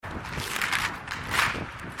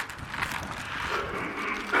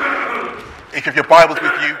If you have your Bibles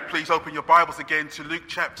with you, please open your Bibles again to Luke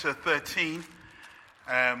chapter 13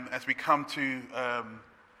 as we come to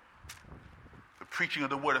the preaching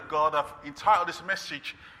of the Word of God. I've entitled this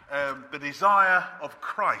message, The Desire of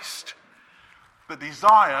Christ. The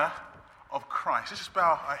Desire of Christ. Let's just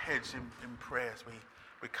bow our heads in prayer as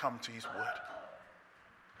we come to His Word.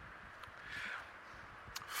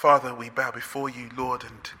 Father, we bow before you, Lord,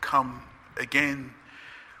 and come again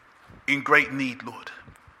in great need, Lord.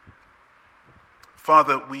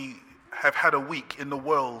 Father, we have had a week in the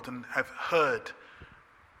world and have heard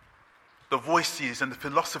the voices and the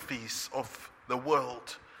philosophies of the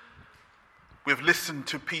world. We've listened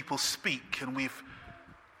to people speak, and we've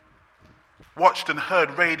watched and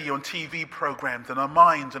heard radio and TV programs, and our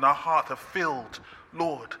minds and our heart are filled,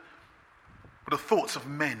 Lord, with the thoughts of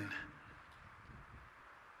men.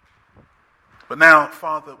 But now,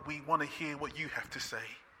 Father, we want to hear what you have to say.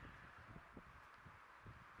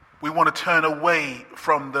 We want to turn away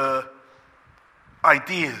from the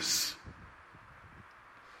ideas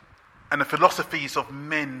and the philosophies of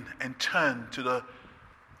men and turn to the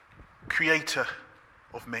Creator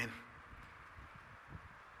of men.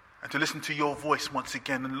 And to listen to your voice once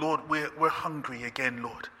again. And Lord, we're hungry again,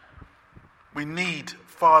 Lord. We need,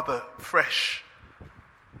 Father, fresh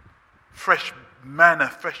manna,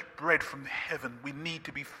 fresh bread from heaven. We need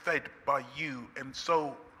to be fed by you. And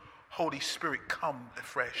so, Holy Spirit, come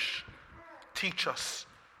afresh. Teach us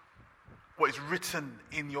what is written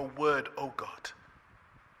in your word, O God.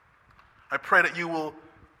 I pray that you will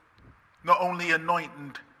not only anoint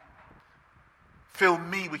and fill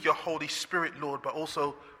me with your Holy Spirit, Lord, but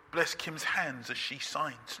also bless Kim's hands as she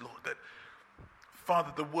signs, Lord. That,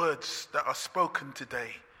 Father, the words that are spoken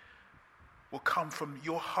today will come from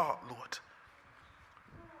your heart, Lord.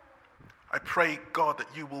 I pray, God, that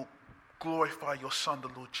you will glorify your Son, the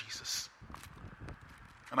Lord Jesus.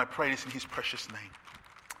 And I pray this in his precious name.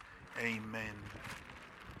 Amen.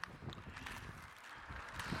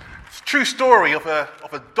 It's a true story of a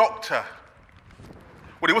doctor.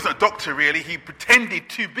 Well, he wasn't a doctor really. He pretended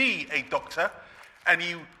to be a doctor. And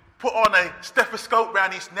he put on a stethoscope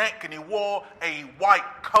around his neck, and he wore a white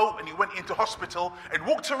coat, and he went into hospital and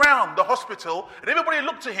walked around the hospital. And everybody who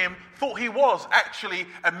looked at him thought he was actually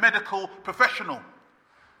a medical professional.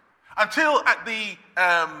 Until at the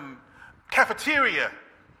cafeteria,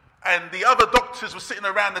 and the other doctors were sitting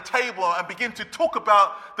around the table and began to talk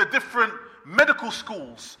about the different medical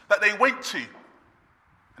schools that they went to. And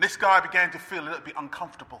this guy began to feel a little bit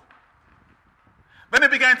uncomfortable. Then they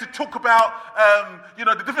began to talk about,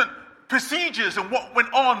 the different procedures and what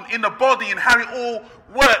went on in the body and how it all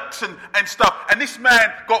works and stuff. And this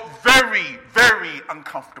man got very, very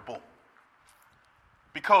uncomfortable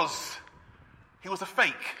because he was a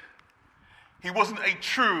fake. He wasn't a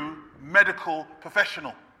true medical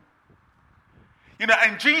professional.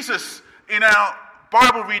 And Jesus, in our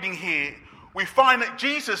Bible reading here, we find that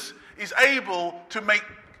Jesus is able to make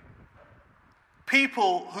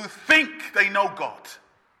people who think they know God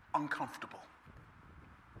uncomfortable.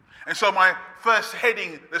 And so my first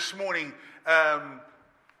heading this morning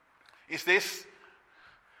is this: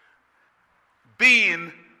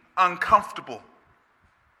 being uncomfortable.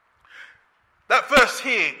 That verse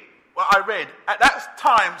here, what I read, at that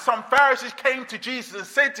time some Pharisees came to Jesus and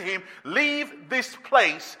said to him, "Leave this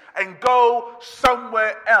place and go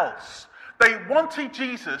somewhere else." They wanted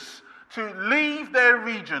Jesus to leave their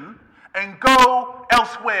region and go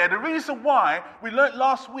elsewhere. The reason why, we learned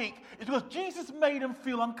last week, is because Jesus made them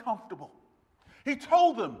feel uncomfortable. He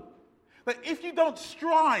told them that if you don't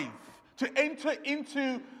strive to enter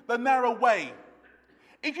into the narrow way,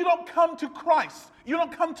 if you don't come to Christ, you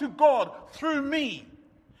don't come to God through me,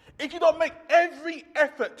 if you don't make every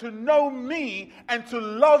effort to know me and to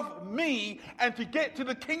love me and to get to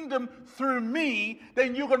the kingdom through me,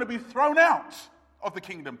 then you're going to be thrown out of the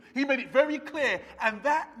kingdom. He made it very clear, and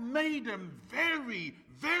that made them very,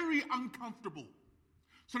 very uncomfortable.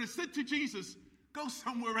 So they said to Jesus, "Go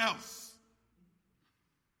somewhere else.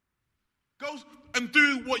 Go and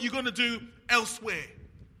do what you're going to do elsewhere."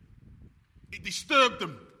 It disturbed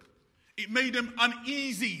them. It made them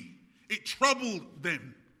uneasy. It troubled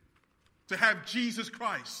them to have Jesus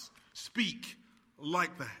Christ speak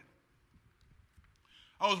like that.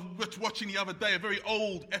 I was watching the other day a very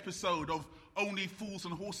old episode of Only Fools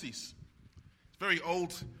and Horses. It's very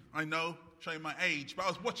old, I know, showing my age, but I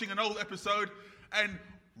was watching an old episode, and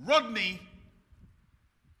Rodney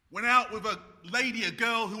went out with a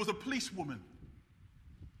girl who was a policewoman.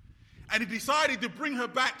 And he decided to bring her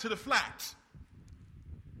back to the flat.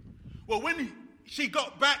 Well, when she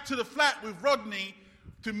got back to the flat with Rodney,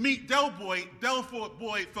 to meet Delfort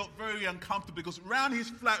Boy felt very uncomfortable because around his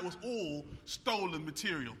flat was all stolen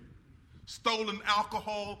material. Stolen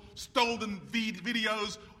alcohol, stolen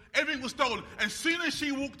videos, everything was stolen. As soon as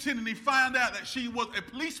she walked in and he found out that she was a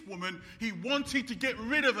policewoman, he wanted to get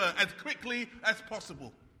rid of her as quickly as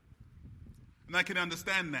possible. And I can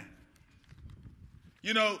understand that.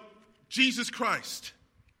 You know, Jesus Christ,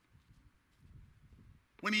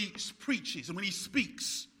 when he preaches and when he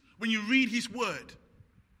speaks, when you read his word,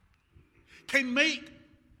 can make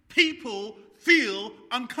people feel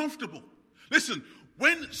uncomfortable. Listen,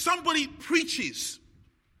 when somebody preaches,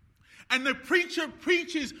 and the preacher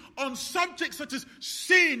preaches on subjects such as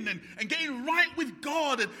sin and getting right with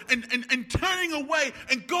God and turning away,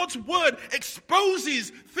 and God's word exposes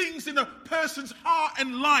things in a person's heart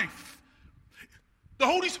and life, the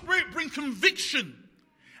Holy Spirit brings conviction,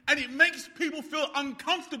 and it makes people feel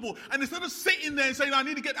uncomfortable. And instead of sitting there and saying, I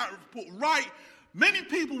need to get that report right, many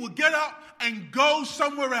people will get up and go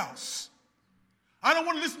somewhere else. I don't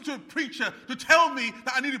want to listen to a preacher to tell me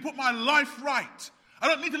that I need to put my life right. I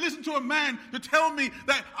don't need to listen to a man to tell me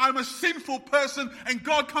that I'm a sinful person and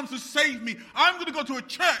God comes to save me. I'm going to go to a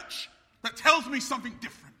church that tells me something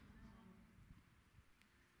different.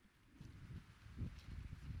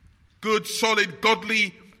 Good, solid,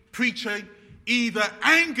 godly preaching either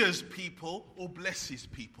angers people or blesses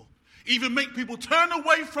people. Either make people turn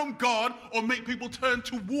away from God or make people turn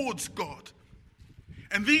towards God.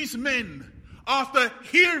 And these men, after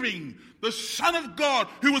hearing the Son of God,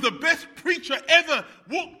 who was the best preacher ever,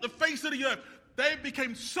 walked the face of the earth, they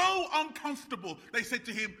became so uncomfortable, they said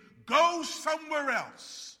to him, go somewhere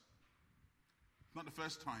else. Not the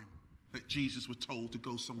first time that Jesus was told to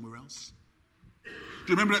go somewhere else. Do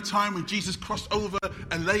you remember that time when Jesus crossed over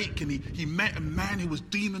a lake and he met a man who was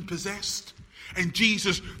demon-possessed? And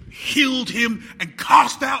Jesus healed him and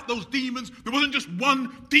cast out those demons. There wasn't just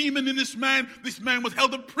one demon in this man. This man was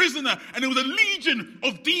held a prisoner, and there was a legion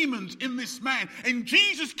of demons in this man. And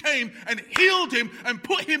Jesus came and healed him and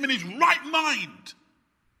put him in his right mind.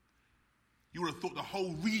 You would have thought the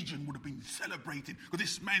whole region would have been celebrated because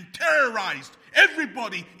this man terrorized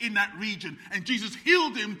everybody in that region. And Jesus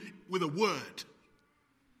healed him with a word.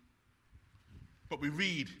 But we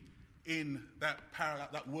read in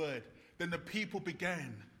that word, then the people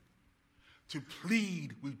began to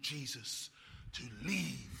plead with Jesus to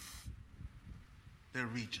leave their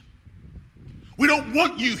region. We don't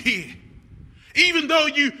want you here. Even though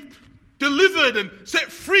you delivered and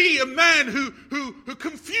set free a man who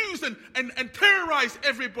confused and terrorized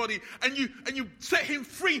everybody, and you set him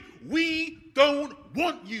free, we don't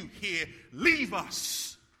want you here. Leave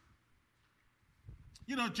us.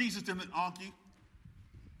 You know, Jesus didn't argue.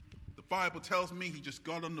 The Bible tells me he just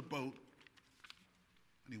got on the boat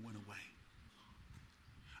and he went away.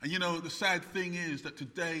 And you know, the sad thing is that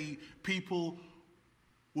today people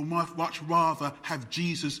will much rather have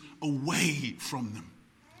Jesus away from them.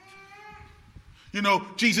 You know,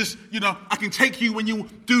 Jesus, I can take you when you're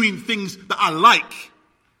doing things that I like.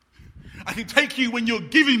 I can take you when you're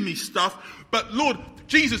giving me stuff. But Lord,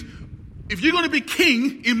 Jesus, if you're going to be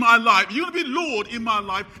king in my life, if you're going to be Lord in my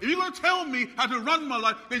life, if you're going to tell me how to run my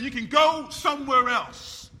life, then you can go somewhere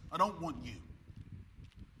else. I don't want you.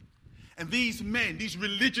 And these men, these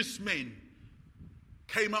religious men,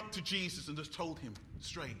 came up to Jesus and just told him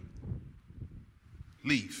straight,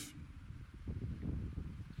 leave.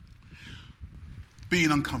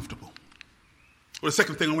 Being uncomfortable. Well, the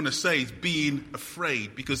second thing I want to say is being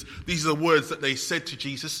afraid, because these are the words that they said to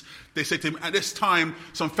Jesus. They said to him, at this time,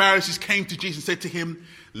 some Pharisees came to Jesus and said to him,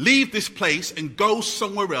 leave this place and go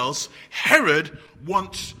somewhere else. Herod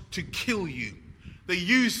wants to kill you. They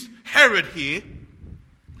use Herod here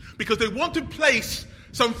because they want to place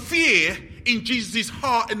some fear in Jesus'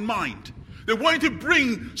 heart and mind. They wanted to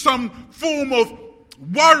bring some form of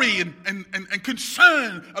worry and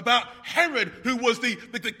concern about Herod, who was the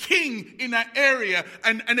king in that area,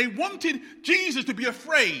 and they wanted Jesus to be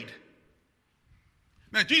afraid.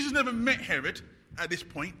 Now, Jesus never met Herod at this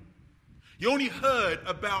point. He only heard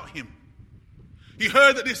about him. He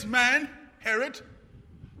heard that this man, Herod,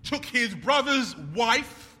 took his brother's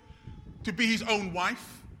wife to be his own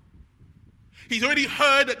wife. He's already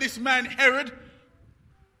heard that this man, Herod,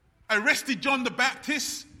 arrested John the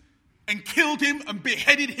Baptist and killed him and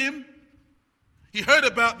beheaded him. He heard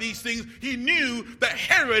about these things. He knew that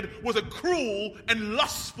Herod was a cruel and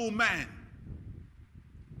lustful man.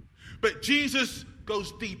 But Jesus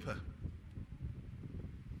goes deeper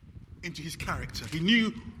into his character. He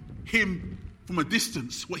knew him from a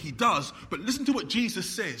distance, what he does. But listen to what Jesus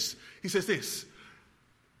says. He says this.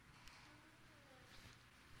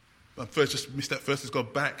 But first, just missed that first. Let's go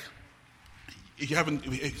back. if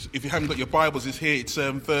you haven't got your Bibles, it's here. It's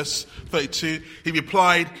verse 32. He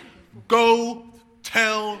replied, "Go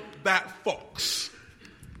tell that fox."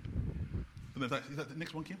 Is that the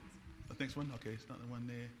next one, Kim? The next one? Okay, it's not the one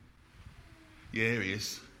there. Yeah, here he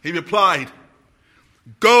is. He replied,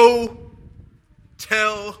 "Go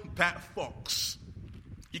tell that fox."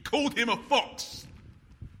 He called him a fox.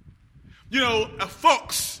 You know, a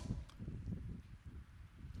fox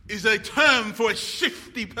is a term for a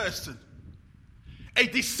shifty person, a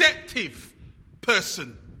deceptive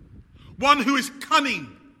person, one who is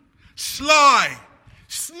cunning, sly,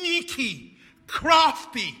 sneaky,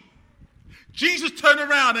 crafty. Jesus turned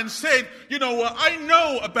around and said, you know what, I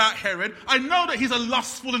know about Herod. I know that he's a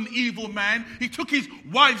lustful and evil man. He took his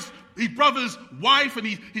brother's wife, and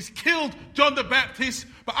he's killed John the Baptist.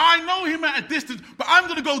 But I know him at a distance. But I'm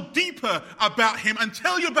going to go deeper about him and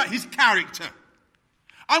tell you about his character.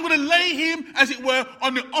 I'm going to lay him, as it were,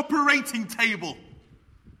 on the operating table.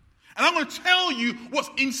 And I'm going to tell you what's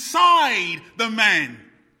inside the man.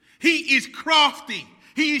 He is crafty.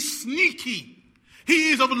 He is sneaky.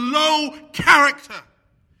 He is of low character.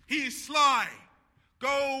 He is sly.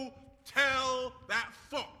 Go tell that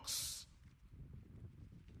fox.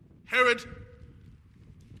 Herod,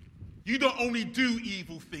 you don't only do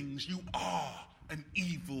evil things, you are an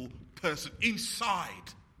evil person.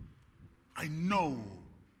 Inside, I know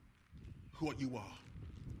what you are.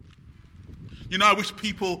 You know, I wish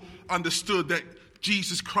people understood that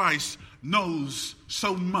Jesus Christ knows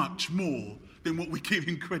so much more than what we give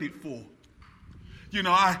him credit for. You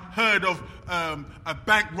know, I heard of a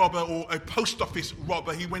bank robber or a post office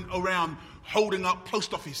robber. He went around holding up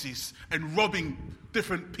post offices and robbing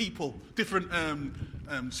different people, different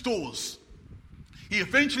stores. He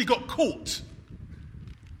eventually got caught.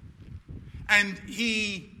 And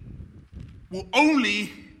he will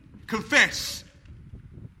only confess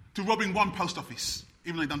to robbing one post office,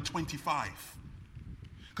 even though he'd done 25.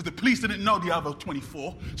 Because the police didn't know the other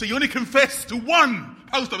 24. So he only confessed to one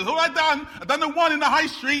post office. All I've done the one in the high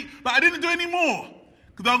street, but I didn't do any more.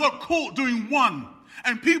 Because I got caught doing one.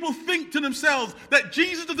 And people think to themselves that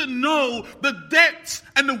Jesus doesn't know the depths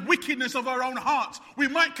and the wickedness of our own hearts. We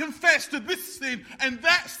might confess to this sin and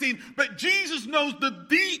that sin, but Jesus knows the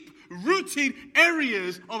deep-rooted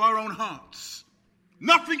areas of our own hearts.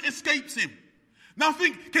 Nothing escapes him.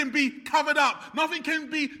 Nothing can be covered up. Nothing can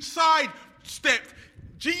be sidestepped.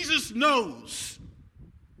 Jesus knows,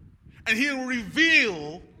 and he will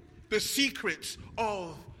reveal the secrets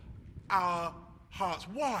of our hearts.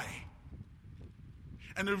 Why?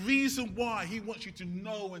 And the reason why he wants you to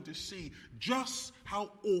know and to see just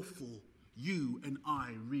how awful you and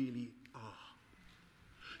I really are.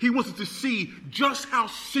 He wants us to see just how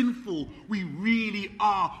sinful we really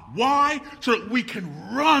are. Why? So that we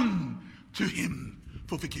can run to him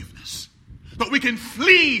for forgiveness. That we can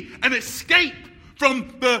flee and escape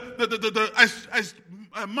from as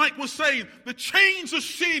Mike was saying, the chains of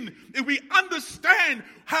sin. If we understand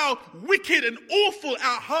how wicked and awful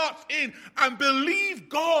our heart's in, and believe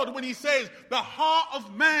God when he says the heart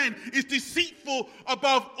of man is deceitful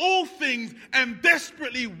above all things and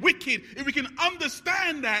desperately wicked, if we can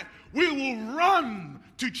understand that, we will run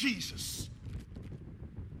to Jesus.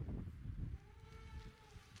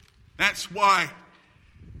 That's why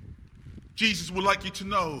Jesus would like you to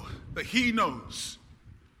know that he knows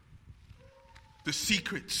the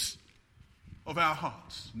secrets of our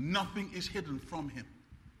hearts. Nothing is hidden from him.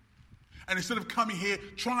 And instead of coming here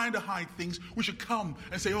trying to hide things, we should come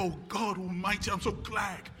and say, oh, God Almighty, I'm so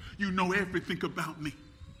glad you know everything about me.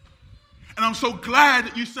 And I'm so glad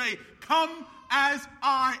that you say, come as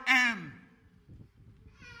I am.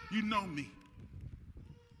 You know me.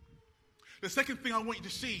 The second thing I want you to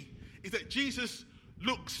see is that Jesus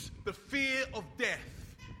looks the fear of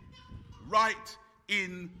death right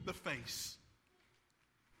in the face.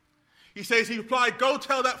 He replied, go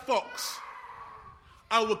tell that fox,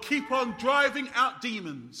 I will keep on driving out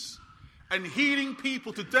demons and healing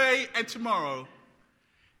people today and tomorrow.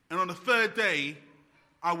 And on the third day,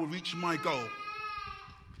 I will reach my goal.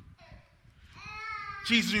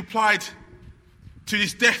 Jesus replied to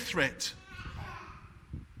this death threat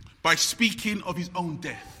by speaking of his own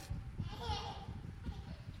death.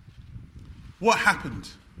 What happened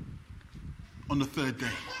on the third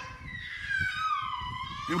day?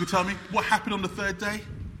 You can tell me what happened on the third day?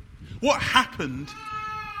 What happened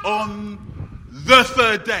on the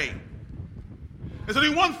third day? There's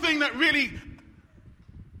only one thing that really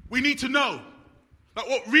we need to know. Like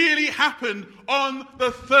what really happened on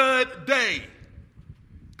the third day.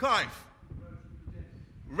 Clive.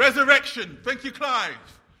 Resurrection. Thank you, Clive.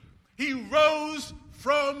 He rose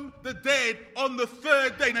from the dead on the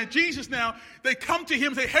third day. Now Jesus they come to him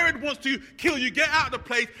and say, Herod wants to kill you, get out of the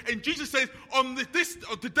place. And Jesus says,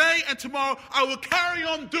 today and tomorrow, I will carry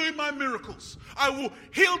on doing my miracles. I will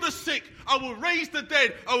heal the sick. I will raise the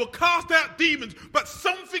dead. I will cast out demons. But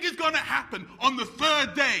something is going to happen on the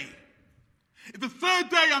third day. The third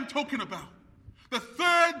day I'm talking about. The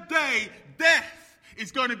third day, death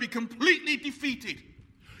is going to be completely defeated.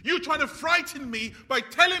 You try to frighten me by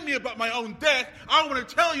telling me about my own death. I want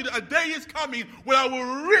to tell you that a day is coming where I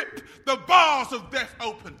will rip the bars of death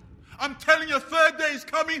open. I'm telling you, a third day is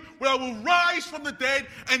coming where I will rise from the dead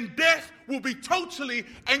and death will be totally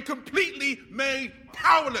and completely made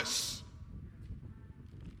powerless.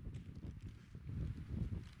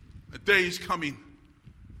 A day is coming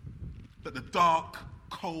that the dark,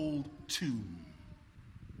 cold tomb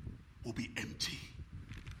will be empty.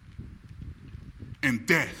 And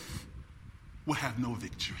death will have no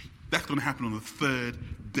victory. That's going to happen on the third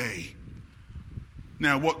day.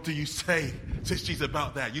 Now, what do you say, says Jesus,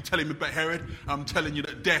 about that? You telling me about Herod? I'm telling you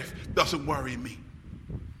that death doesn't worry me.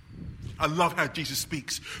 I love how Jesus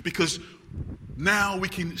speaks, because now we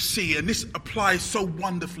can see, and this applies so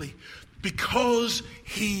wonderfully, because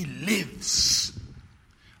he lives,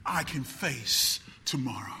 I can face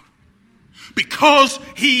tomorrow. Because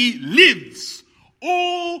he lives,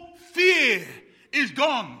 all fear is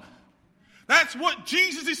gone. That's what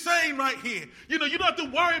Jesus is saying right here. You don't have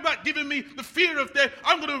to worry about giving me the fear of death.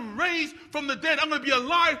 I'm going to raise from the dead. I'm going to be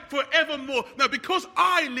alive forevermore. Now, because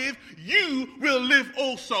I live, you will live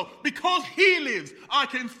also. Because he lives, I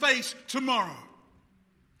can face tomorrow.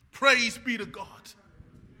 Praise be to God.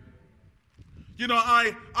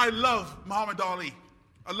 I love Muhammad Ali.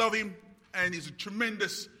 I love him, and he's a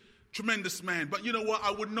tremendous, tremendous man. But you know what?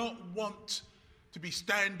 I would not want to be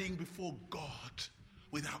standing before God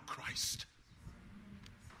without Christ.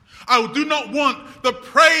 I do not want the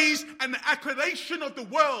praise and the acclamation of the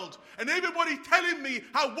world and everybody telling me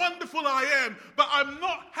how wonderful I am, but I'm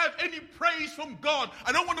not have any praise from God.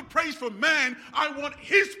 I don't want to praise from man. I want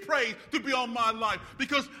his praise to be on my life,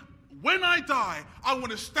 because when I die, I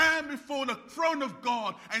want to stand before the throne of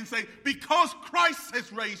God and say, because Christ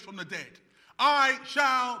has raised from the dead, I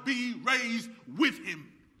shall be raised with him.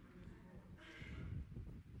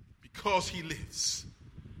 Because he lives,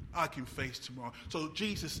 I can face tomorrow. So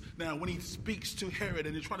Jesus, now, when he speaks to Herod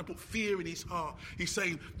and he's trying to put fear in his heart, he's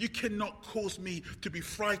saying, you cannot cause me to be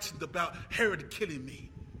frightened about Herod killing me.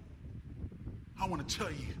 I want to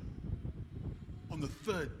tell you, on the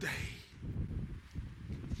third day,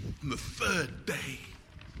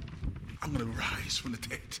 I'm going to rise from the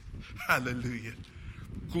dead. Hallelujah.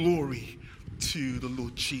 Glory to the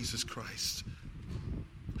Lord Jesus Christ.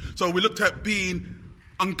 So we looked at being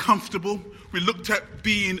uncomfortable. We looked at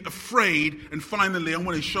being afraid. And finally, I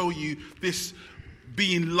want to show you this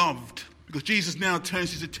being loved. Because Jesus now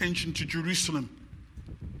turns his attention to Jerusalem.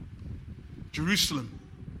 Jerusalem.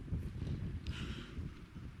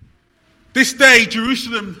 This day,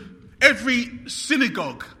 Jerusalem, every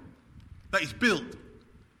synagogue that is built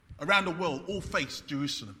around the world all face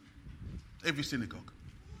Jerusalem. Every synagogue.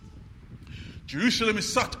 Jerusalem is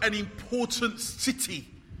such an important city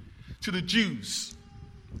to the Jews.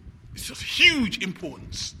 It's of huge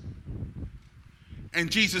importance. And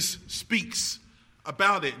Jesus speaks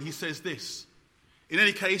about it. He says this: in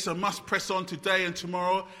any case, I must press on today and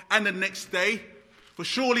tomorrow and the next day, for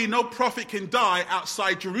surely no prophet can die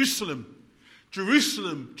outside Jerusalem.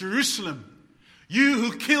 Jerusalem, Jerusalem, you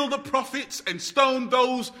who kill the prophets and stone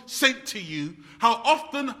those sent to you, how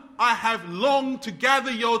often I have longed to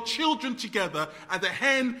gather your children together as a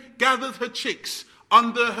hen gathers her chicks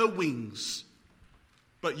under her wings,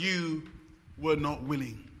 but you were not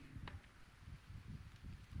willing.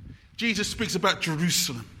 Jesus speaks about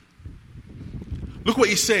Jerusalem. Look what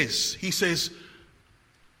he says. He says,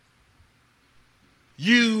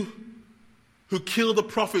 you who kill the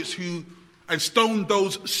prophets and stone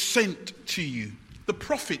those sent to you. The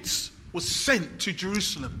prophets were sent to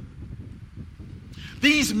Jerusalem.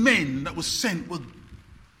 These men that were sent were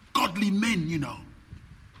godly men,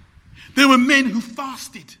 They were men who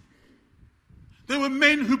fasted. They were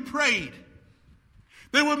men who prayed.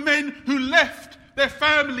 They were men who left their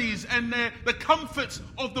families and the comforts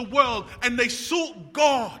of the world, and they sought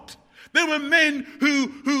God. They were men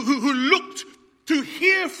who looked to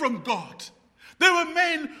hear from God. They were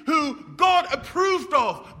men who God approved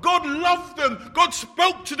of. God loved them. God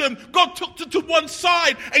spoke to them. God took them to one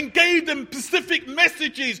side and gave them specific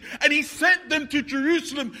messages. And he sent them to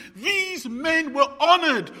Jerusalem. These men were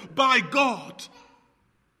honored by God.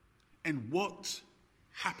 And what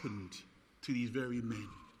happened to these very men?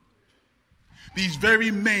 These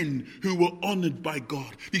very men who were honored by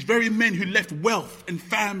God. These very men who left wealth and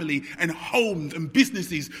family and homes and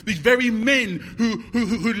businesses. These very men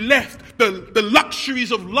who left the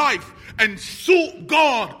luxuries of life and sought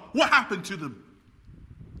God. What happened to them?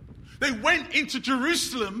 They went into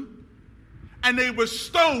Jerusalem and they were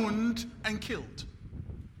stoned and killed.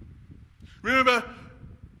 Remember,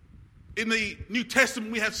 in the New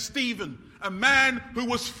Testament we have Stephen, a man who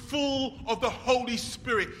was full of the Holy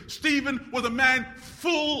Spirit. Stephen was a man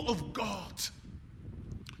full of God.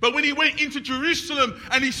 But when he went into Jerusalem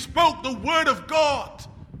and he spoke the word of God,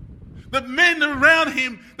 the men around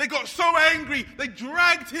him, they got so angry, they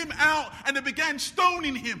dragged him out and they began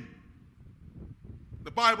stoning him.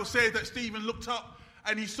 The Bible says that Stephen looked up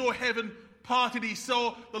and he saw heaven parted. He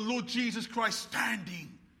saw the Lord Jesus Christ standing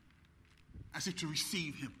as if to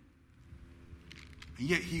receive him. And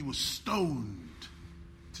yet he was stoned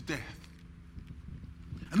to death.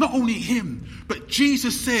 And not only him, but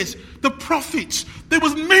Jesus says, the prophets, there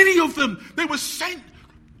was many of them. They were sent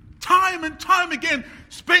time and time again,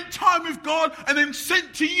 spent time with God and then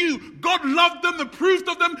sent to you. God loved them, approved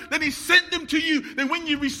of them, then he sent them to you. Then when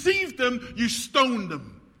you received them, you stoned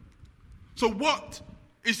them. So what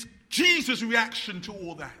is Jesus' reaction to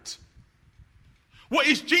all that? What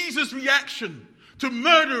is Jesus' reaction to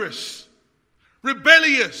murderers,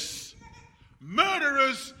 rebellious,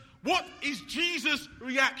 murderers? What is Jesus'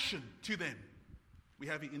 reaction to them? We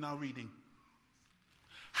have it in our reading.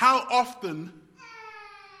 How often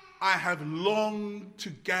I have longed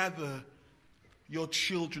to gather your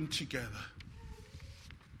children together.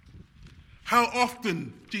 How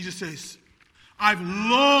often, Jesus says, I've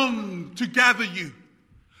longed to gather you.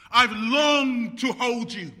 I've longed to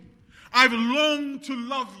hold you. I've longed to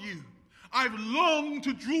love you. I've longed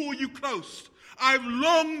to draw you close. I've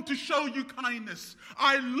longed to show you kindness.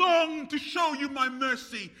 I long to show you my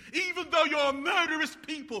mercy. Even though you're a murderous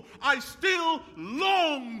people, I still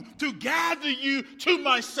long to gather you to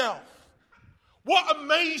myself. What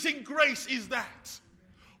amazing grace is that?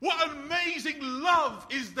 What amazing love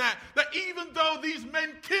is that? That even though these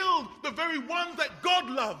men killed the very ones that God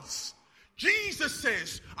loves, Jesus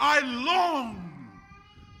says, I long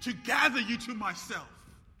to gather you to myself.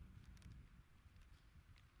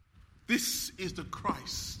 This is the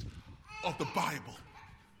Christ of the Bible.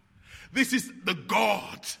 This is the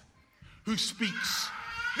God who speaks.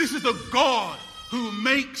 This is the God who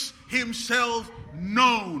makes himself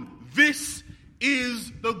known. This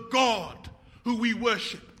is the God who we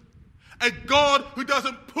worship. A God who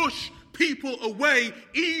doesn't push people away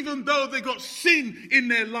even though they got sin in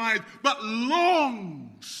their lives, but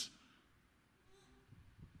longs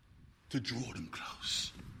to draw them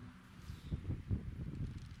close.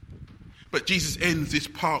 But Jesus ends this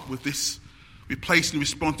part with this, replacing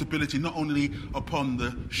responsibility not only upon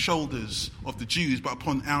the shoulders of the Jews, but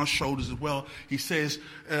upon our shoulders as well. He says,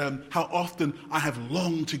 how often I have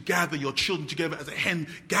longed to gather your children together as a hen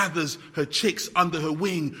gathers her chicks under her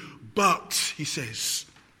wing. But, he says,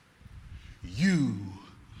 you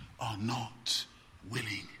are not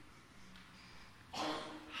willing.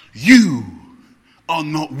 You are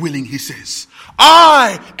not willing, he says.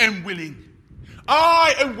 I am willing.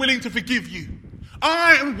 I am willing to forgive you.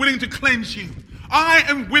 I am willing to cleanse you. I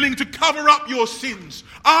am willing to cover up your sins.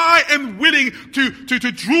 I am willing to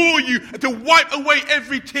draw you, to wipe away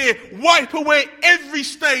every tear, wipe away every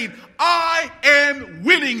stain. I am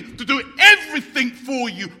willing to do everything for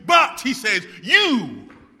you. But, he says, you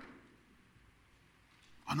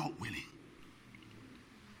are not willing.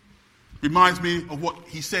 Reminds me of what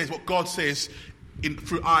he says, what God says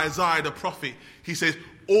through Isaiah the prophet. He says,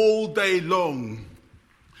 all day long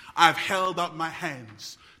I've held up my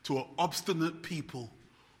hands to an obstinate people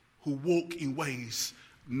who walk in ways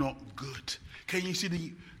not good. Can you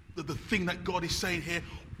see the thing that God is saying here?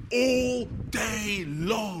 All day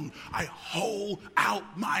long I hold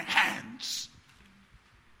out my hands.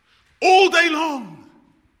 All day long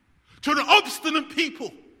to an obstinate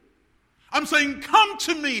people. I'm saying, come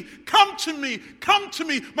to me, come to me, come to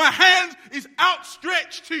me. My hand is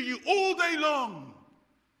outstretched to you all day long.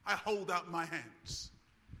 I hold out my hands.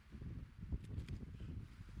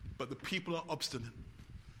 But the people are obstinate.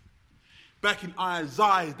 Back in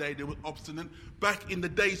Isaiah's day, they were obstinate. Back in the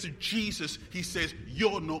days of Jesus, he says,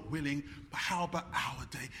 you're not willing. But how about our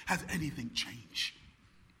day? Has anything changed?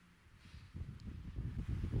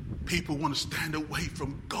 People want to stand away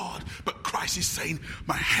from God, but Christ is saying,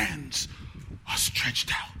 my hands are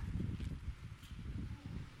stretched out.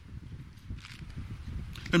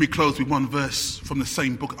 Let me close with one verse from the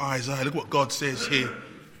same book, Isaiah. Look what God says here.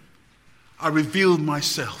 I revealed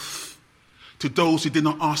myself to those who did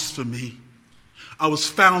not ask for me. I was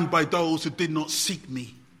found by those who did not seek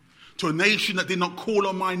me. To a nation that did not call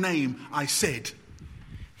on my name, I said,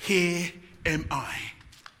 here am I.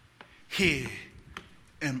 Here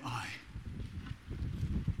am I.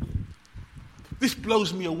 This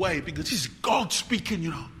blows me away because this is God speaking,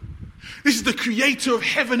 you know. This is the creator of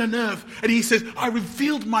heaven and earth. And he says, I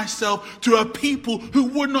revealed myself to a people who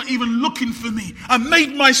were not even looking for me. I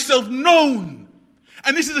made myself known.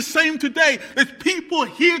 And this is the same today. There's people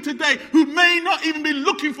here today who may not even be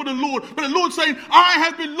looking for the Lord. But the Lord's saying, I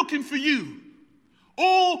have been looking for you.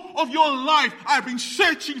 All of your life, I've been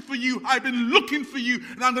searching for you. I've been looking for you.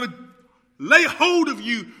 And I'm going to lay hold of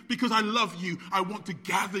you because I love you. I want to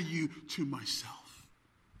gather you to myself.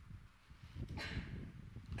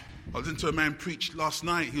 I listened to a man preach last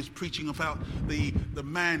night. He was preaching about the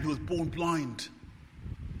man who was born blind.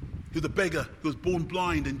 He was a beggar who was born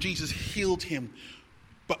blind, and Jesus healed him.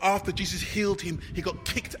 But after Jesus healed him, he got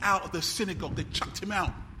kicked out of the synagogue. They chucked him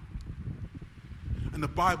out. And the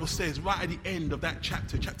Bible says, right at the end of that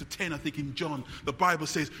chapter 10, I think in John, the Bible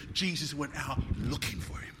says, Jesus went out looking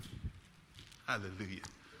for him. Hallelujah.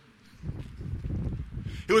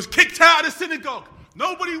 He was kicked out of the synagogue.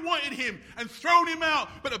 Nobody wanted him and thrown him out.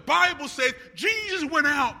 But the Bible says Jesus went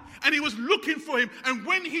out and he was looking for him. And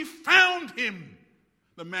when he found him,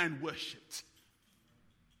 the man worshipped.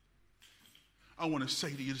 I want to say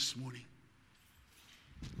to you this morning,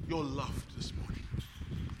 you're loved this morning.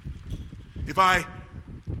 If I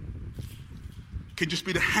can just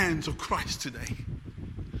be the hands of Christ today,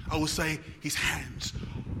 I will say his hands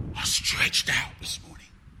are stretched out this morning.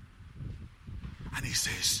 And he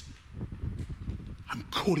says, I'm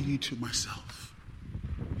calling you to myself.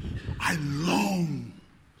 I long.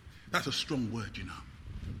 That's a strong word, you know.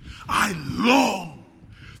 I long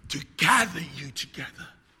to gather you together.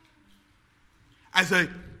 As a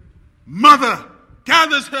mother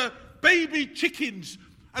gathers her baby chickens,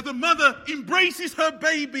 as a mother embraces her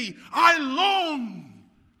baby, I long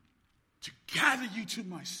to gather you to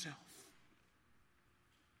myself.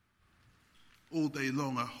 All day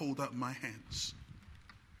long I hold up my hands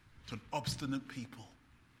to an obstinate people.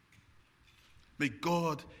 May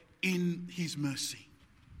God, in his mercy,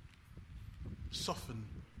 soften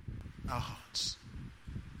our hearts.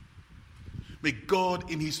 May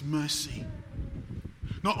God, in his mercy,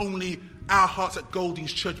 not only our hearts at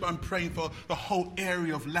Golding's Church, but I'm praying for the whole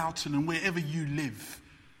area of Loughton and wherever you live.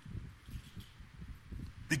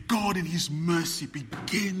 May God in his mercy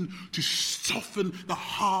begin to soften the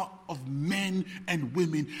heart of men and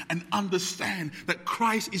women and understand that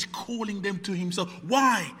Christ is calling them to himself.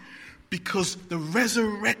 Why? Because the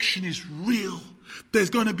resurrection is real.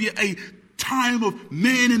 There's going to be a time of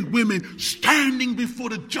men and women standing before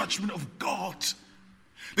the judgment of God.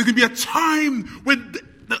 There's going to be a time when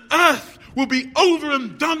the earth will be over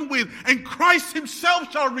and done with, and Christ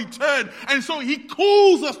himself shall return. And so he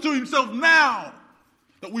calls us to himself now,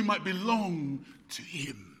 that we might belong to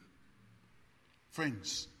him.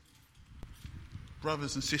 Friends,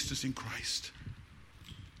 brothers and sisters in Christ,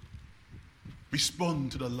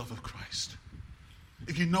 respond to the love of Christ.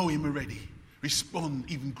 If you know him already, respond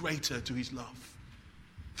even greater to his love.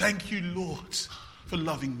 Thank you, Lord, for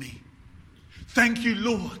loving me. Thank you,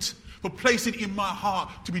 Lord, for placing in my heart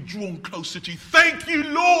to be drawn closer to you. Thank you,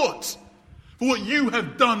 Lord, for what you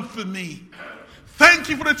have done for me. Thank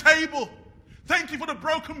you for the table. Thank you for the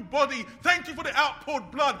broken body. Thank you for the outpoured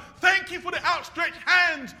blood. Thank you for the outstretched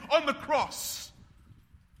hands on the cross.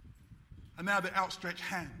 And now the outstretched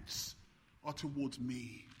hands are towards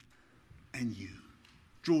me and you.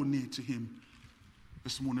 Draw near to him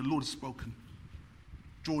this morning. The Lord has spoken.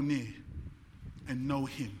 Draw near and know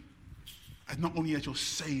him as not only as your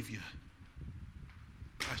Savior,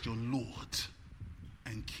 but as your Lord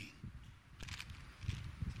and King.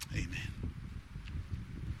 Amen.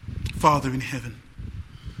 Father in heaven,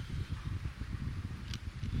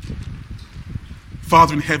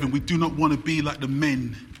 we do not want to be like the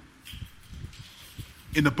men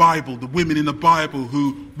in the Bible, the women in the Bible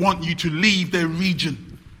who want you to leave their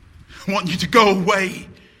region, want you to go away.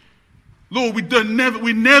 Lord, we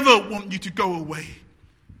never want you to go away.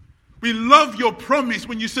 We love your promise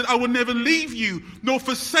when you said, I will never leave you nor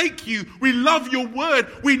forsake you. We love your word.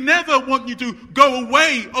 We never want you to go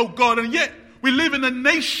away, oh God. And yet we live in a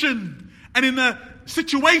nation and in a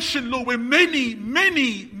situation, Lord, where many,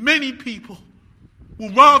 many, many people will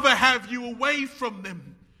rather have you away from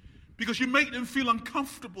them because you make them feel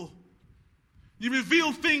uncomfortable. You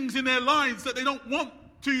reveal things in their lives that they don't want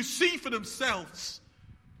to see for themselves.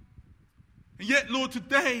 And yet, Lord,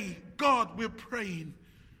 today, God, we're praying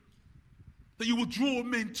that you will draw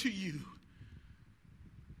men to you.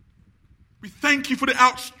 We thank thank you for the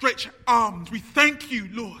outstretched arms. We thank you,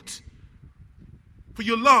 Lord, for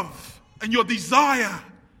your love and your desire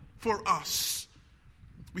for us.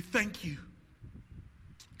 We thank you.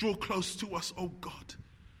 Draw close to us, oh God.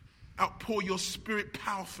 Outpour your Spirit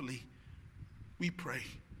powerfully, we pray.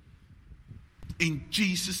 In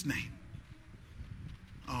Jesus' name,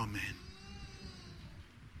 amen.